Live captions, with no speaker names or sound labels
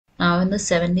Now in the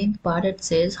 17th part it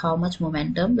says how much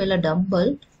momentum will a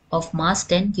dumbbell of mass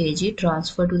 10 kg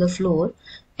transfer to the floor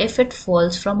if it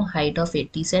falls from a height of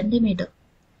 80 centimeter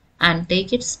and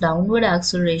take its downward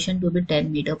acceleration to be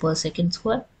 10 meter per second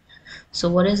square. So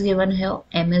what is given here?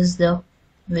 M is there,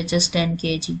 which is 10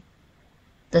 kg.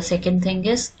 The second thing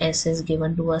is S is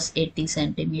given to us 80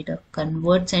 centimeter.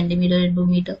 Convert centimeter into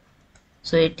meter.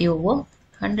 So 80 over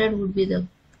 100 would be there.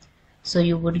 So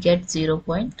you would get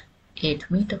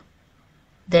 0.8 meter.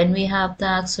 Then we have the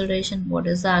acceleration. What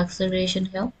is the acceleration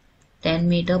here? 10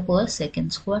 meter per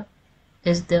second square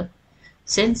is there.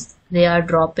 Since they are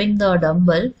dropping the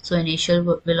dumbbell, so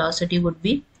initial velocity would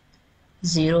be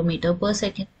 0 meter per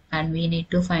second. And we need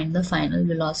to find the final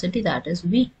velocity, that is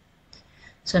v.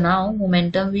 So now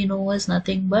momentum we know is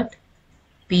nothing but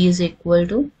p is equal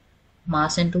to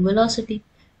mass into velocity.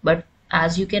 But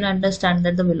as you can understand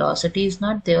that the velocity is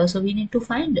not there, so we need to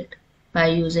find it by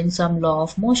using some law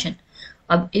of motion.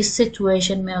 अब इस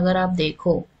situation में अगर आप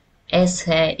देखो s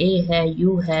है, a है,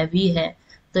 u है, v है,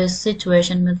 तो इस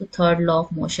सिचुएशन में तो third law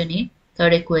of motion he,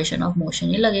 third equation of motion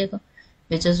ही लगेगा,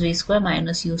 which is v square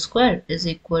minus u square is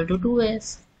equal to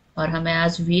 2as. और हमें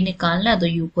आज v निकालना है तो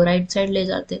u को राइट साइड ले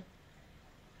जाते.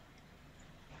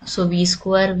 So v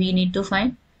square we need to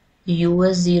find. u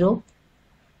is 0,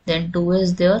 then 2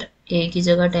 is there, a की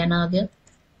जगह 10 आ गया,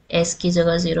 s की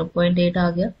जगह 0.8 आ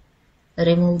गया.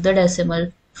 Remove the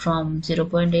decimal from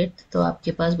 0.8, तो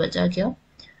आपके पास बचा क्या?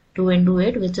 2 into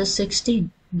 8 which is 16.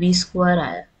 v square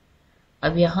आया.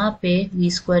 अब यहाँ पे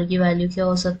v square की वैल्यू क्या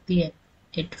हो सकती है?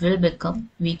 It will become,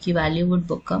 v की value would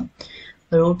become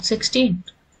root 16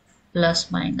 plus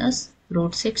minus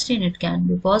root 16. It can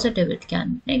be positive, it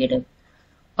can be negative.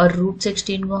 और root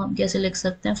 16 को हम कैसे लिख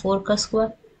सकते हैं? 4 का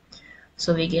square.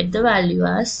 So we get the value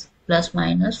as plus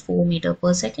minus 4 meter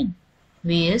per second.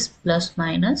 v is plus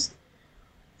minus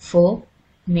 4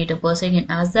 meter per second.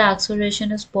 As the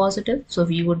acceleration is positive, so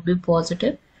v would be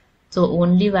positive. So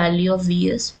only value of v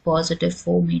is positive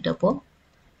 4 meter per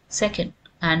second.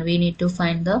 And we need to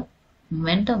find the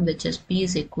momentum, which is p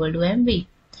is equal to mv.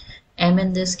 M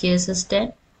in this case is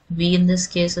 10, v in this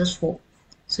case is 4.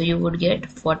 So you would get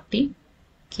 40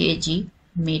 kg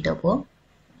meter per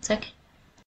second.